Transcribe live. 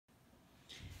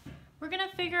We're going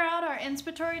to figure out our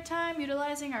inspiratory time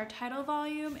utilizing our tidal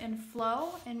volume and flow,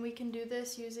 and we can do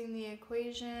this using the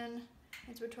equation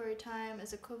inspiratory time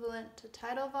is equivalent to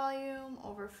tidal volume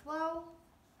over flow.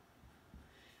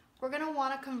 We're going to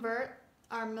want to convert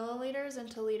our milliliters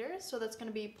into liters, so that's going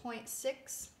to be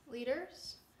 0.6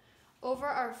 liters over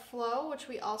our flow, which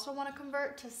we also want to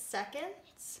convert to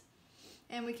seconds,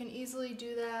 and we can easily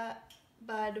do that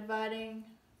by dividing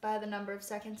by the number of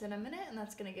seconds in a minute, and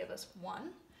that's going to give us 1.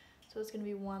 So it's going to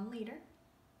be 1 liter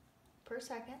per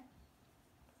second.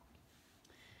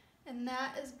 And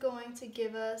that is going to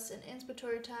give us an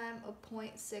inspiratory time of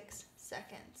 0.6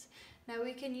 seconds. Now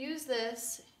we can use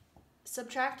this,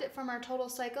 subtract it from our total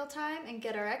cycle time, and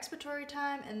get our expiratory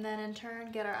time, and then in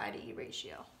turn get our I/E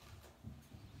ratio.